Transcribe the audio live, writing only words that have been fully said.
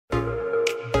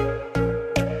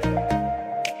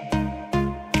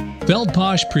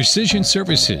Feldposh Precision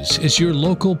Services is your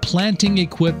local planting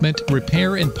equipment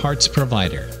repair and parts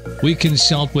provider. We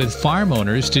consult with farm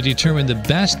owners to determine the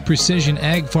best precision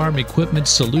ag farm equipment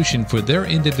solution for their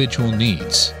individual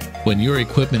needs. When your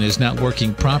equipment is not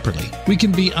working properly, we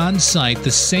can be on site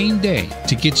the same day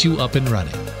to get you up and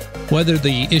running. Whether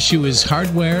the issue is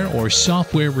hardware or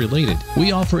software related,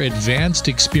 we offer advanced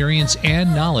experience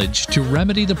and knowledge to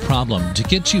remedy the problem to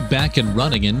get you back and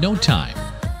running in no time.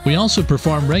 We also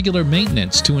perform regular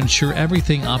maintenance to ensure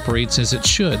everything operates as it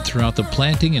should throughout the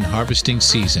planting and harvesting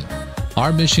season.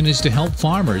 Our mission is to help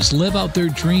farmers live out their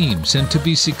dreams and to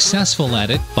be successful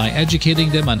at it by educating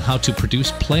them on how to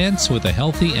produce plants with a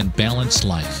healthy and balanced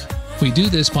life. We do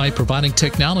this by providing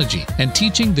technology and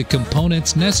teaching the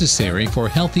components necessary for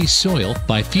healthy soil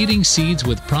by feeding seeds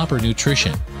with proper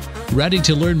nutrition. Ready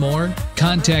to learn more?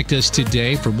 Contact us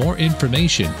today for more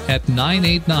information at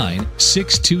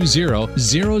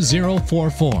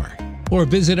 989-620-0044 or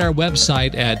visit our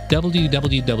website at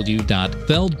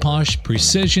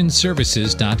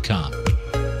www.feldposhprecisionservices.com.